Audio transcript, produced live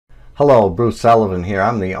Hello, Bruce Sullivan here.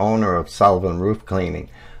 I'm the owner of Sullivan Roof Cleaning.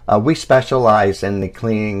 We specialize in the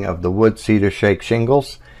cleaning of the wood cedar shake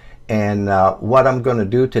shingles, and what I'm going to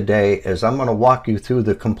do today is I'm going to walk you through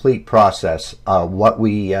the complete process, what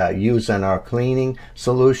we use in our cleaning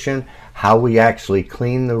solution, how we actually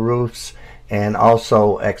clean the roofs, and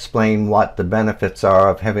also explain what the benefits are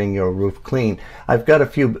of having your roof clean. I've got a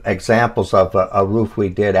few examples of a roof we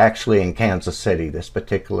did actually in Kansas City. This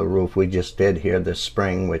particular roof we just did here this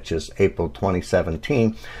spring, which is April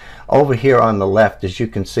 2017. Over here on the left, as you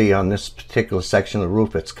can see on this particular section of the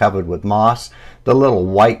roof, it's covered with moss. The little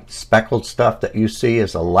white speckled stuff that you see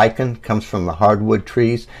is a lichen, comes from the hardwood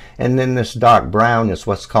trees, and then this dark brown is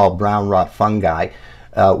what's called brown rot fungi,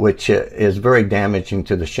 which is very damaging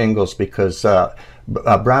to the shingles because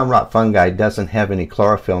brown rot fungi doesn't have any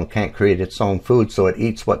chlorophyll and can't create its own food, so it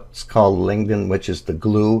eats what's called lignin, which is the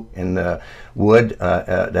glue in the wood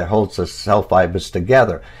that holds the cell fibers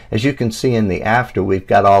together. As you can see in the after, we've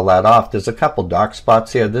got all that off. There's a couple dark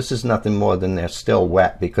spots here. This is nothing more than they're still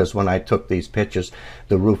wet, because when I took these pictures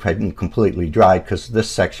the roof hadn't completely dried, because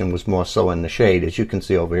this section was more so in the shade. As you can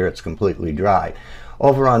see over here, it's completely dry.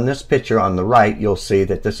 Over on this picture on the right, you'll see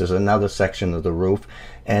that this is another section of the roof,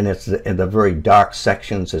 and it's the very dark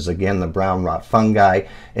sections is again the brown rot fungi,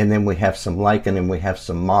 and then we have some lichen and we have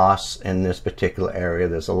some moss. In this particular area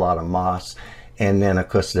there's a lot of moss, and then of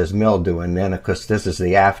course there's mildew, and then of course this is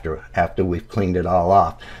the after we've cleaned it all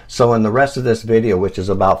off. So in the rest of this video, which is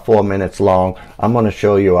about 4 minutes long, I'm going to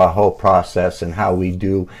show you our whole process and how we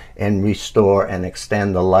do and restore and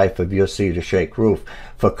extend the life of your cedar shake roof.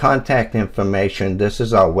 For contact information, this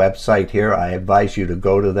is our website here. I advise you to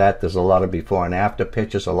go to that. There's a lot of before and after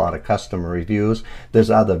pictures, a lot of customer reviews.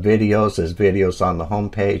 There's other videos. There's videos on the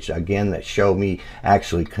homepage, again, that show me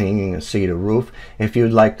actually cleaning a cedar roof. If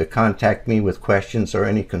you'd like to contact me with questions or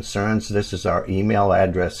any concerns, this is our email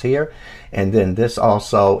address here. And then this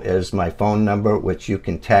also is my phone number, which you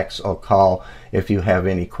can text or call if you have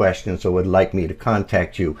any questions or would like me to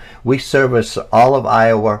contact you. We service all of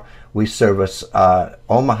Iowa. We service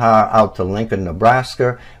Omaha out to Lincoln,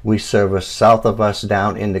 Nebraska. We service south of us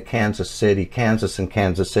down into Kansas City, Kansas, and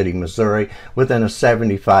Kansas City, Missouri, within a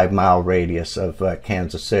 75-mile radius of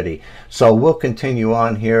Kansas City. So we'll continue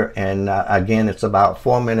on here, and again, it's about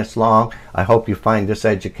 4 minutes long. I hope you find this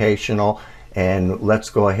educational, and let's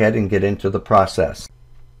go ahead and get into the process.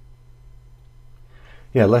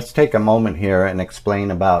 Yeah, let's take a moment here and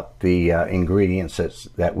explain about the ingredients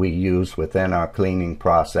that we use within our cleaning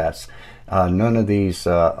process. None of these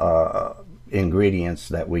ingredients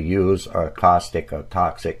that we use are caustic or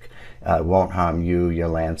toxic. Won't harm you, your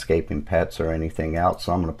landscaping pets, or anything else.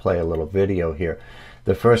 So I'm going to play a little video here.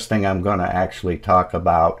 The first thing I'm going to actually talk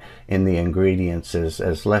about in the ingredients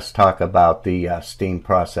is let's talk about the steam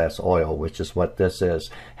process oil, which is what this is.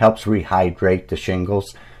 Helps rehydrate the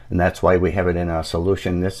shingles, and that's why we have it in our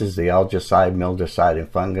solution. This is the algicide, mildewcide,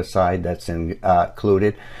 and fungicide that's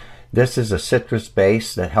included. This is a citrus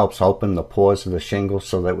base that helps open the pores of the shingles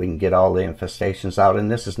so that we can get all the infestations out,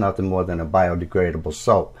 and this is nothing more than a biodegradable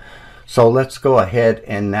soap. So let's go ahead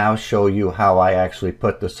and now show you how I actually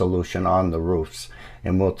put the solution on the roofs,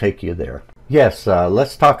 and we'll take you there. Yes,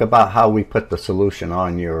 let's talk about how we put the solution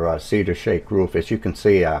on your cedar shake roof. As you can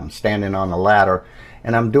see, I'm standing on a ladder,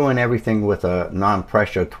 and I'm doing everything with a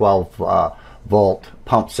non-pressure 12 volt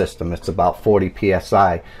pump system. It's about 40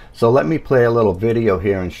 psi. So let me play a little video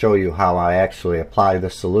here and show you how I actually apply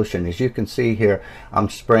this solution. As you can see here, I'm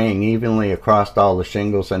spraying evenly across all the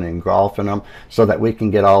shingles and engulfing them so that we can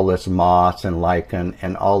get all this moss and lichen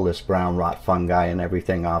and all this brown rot fungi and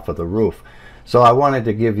everything off of the roof. So I wanted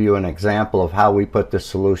to give you an example of how we put this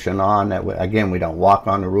solution on. Again, we don't walk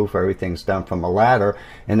on the roof. Everything's done from a ladder.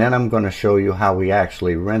 And then I'm going to show you how we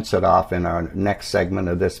actually rinse it off in our next segment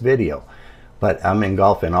of this video. But I'm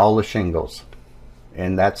engulfing all the shingles,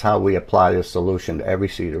 and that's how we apply this solution to every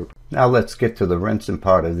cedar. Now let's get to the rinsing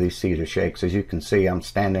part of these cedar shakes. As you can see, I'm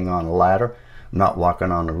standing on a ladder. I'm not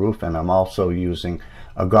walking on the roof, and I'm also using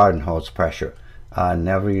a garden hose pressure.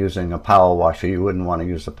 Never using a power washer. You wouldn't want to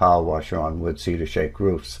use a power washer on wood cedar shake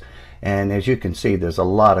roofs. And as you can see, there's a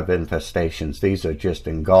lot of infestations. These are just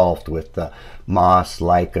engulfed with the moss,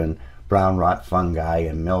 lichen, brown rot fungi,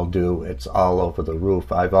 and mildew. It's all over the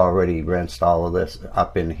roof. I've already rinsed all of this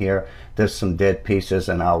up in here. There's some dead pieces,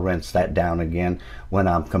 and I'll rinse that down again when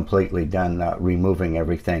I'm completely done removing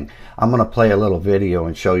everything. I'm going to play a little video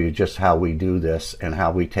and show you just how we do this and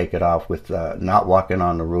how we take it off with not walking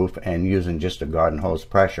on the roof and using just a garden hose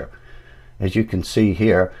pressure. As you can see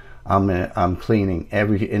here, I'm cleaning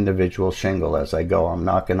every individual shingle as I go. I'm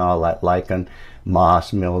knocking all that lichen,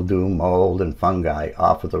 moss, mildew, mold, and fungi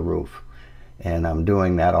off of the roof. and I'm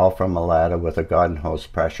doing that all from a ladder with a garden hose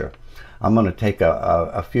pressure. I'm going to take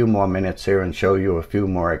a few more minutes here and show you a few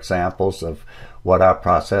more examples of what our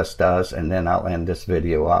process does, and then I'll end this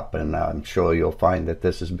video up, and I'm sure you'll find that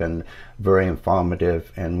this has been very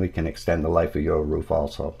informative and we can extend the life of your roof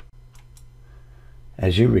also.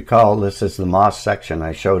 As you recall, this is the moss section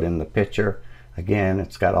I showed in the picture. Again,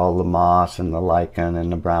 it's got all the moss and the lichen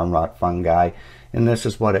and the brown rot fungi, and this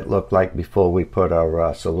is what it looked like before we put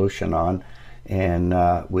our solution on. And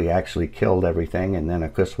we actually killed everything, and then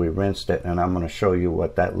of course we rinsed it, and I'm going to show you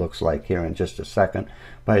what that looks like here in just a second.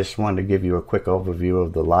 But I just wanted to give you a quick overview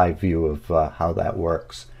of the live view of how that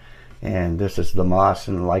works. And this is the moss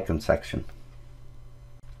and lichen section.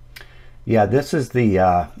 Yeah, this is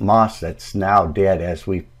the moss that's now dead as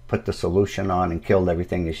we put the solution on and killed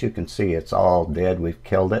everything. As you can see, it's all dead. We've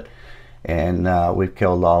killed it, and we've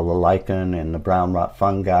killed all the lichen and the brown rot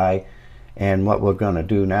fungi. And what we're going to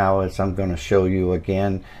do now is I'm going to show you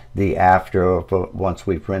again the after of once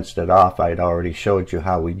we've rinsed it off. I'd already showed you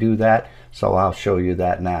how we do that, so I'll show you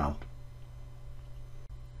that now.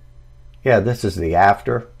 Yeah, this is the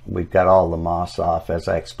after. We've got all the moss off. As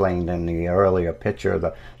I explained in the earlier picture,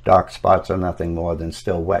 the dark spots are nothing more than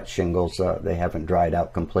still wet shingles. They haven't dried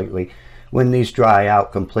out completely. When these dry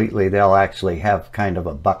out completely, they'll actually have kind of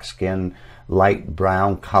a buckskin light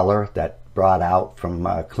brown color that brought out from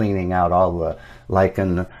cleaning out all the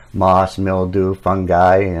lichen, moss, mildew,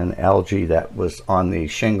 fungi, and algae that was on the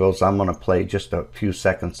shingles. I'm going to play just a few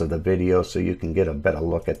seconds of the video so you can get a better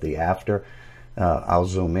look at the after. I'll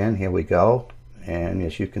zoom in. Here we go. And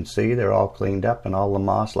as you can see, they're all cleaned up and all the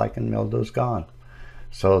moss, lichen, mildew is gone.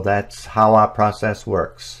 So that's how our process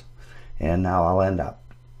works. And now I'll end up.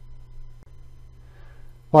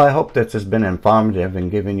 Well, I hope this has been informative and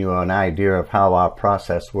given you an idea of how our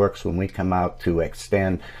process works when we come out to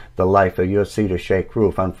extend the life of your cedar shake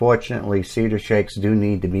roof. Unfortunately, cedar shakes do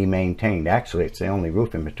need to be maintained. Actually, it's the only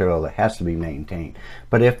roofing material that has to be maintained.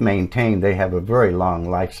 But if maintained, they have a very long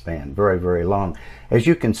lifespan, very, very long. As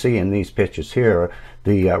you can see in these pictures here,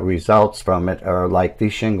 the results from it are like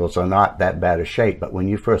these shingles are not that bad a shape, but when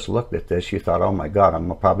you first looked at this, you thought, oh my God,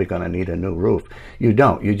 I'm probably going to need a new roof. You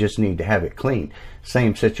don't. You just need to have it cleaned.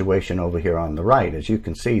 Same situation over here on the right. As you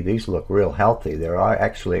can see, these look real healthy. They're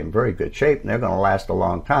actually in very good shape, and they're going to last a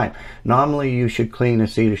long time. Normally, you should clean a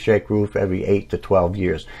cedar shake roof every 8 to 12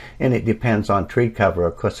 years, and it depends on tree cover.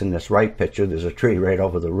 Of course, in this right picture, there's a tree right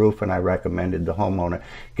over the roof, and I recommended the homeowner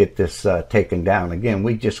get this taken down. Again,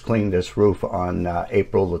 we just cleaned this roof on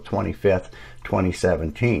April the 25th,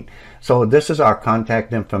 2017. So this is our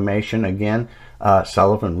contact information. Again,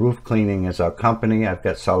 Sullivan Roof Cleaning is our company. I've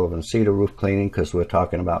got Sullivan Cedar Roof Cleaning because we're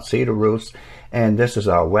talking about cedar roofs. And this is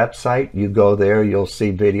our website. You go there, you'll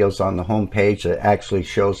see videos on the home page that actually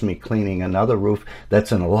shows me cleaning another roof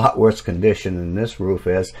that's in a lot worse condition than this roof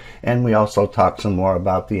is. And we also talk some more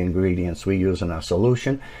about the ingredients we use in our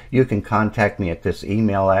solution. You can contact me at this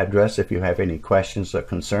email address if you have any questions or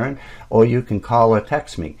concern, or you can call or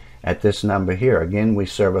text me at this number here. Again, we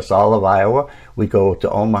service all of Iowa. We go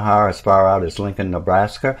to Omaha as far out as Lincoln,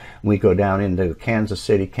 Nebraska. We go down into Kansas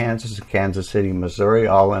City, Kansas, and Kansas City, Missouri,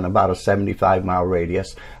 all in about a 75-mile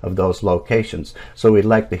radius of those locations. So we'd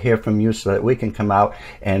like to hear from you so that we can come out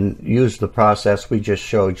and use the process we just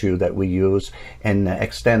showed you that we use and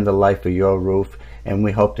extend the life of your roof. And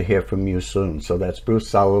we hope to hear from you soon. So that's Bruce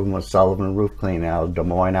Sullivan with Sullivan Roof Cleaning out of Des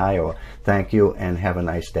Moines, Iowa. Thank you and have a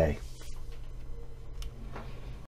nice day.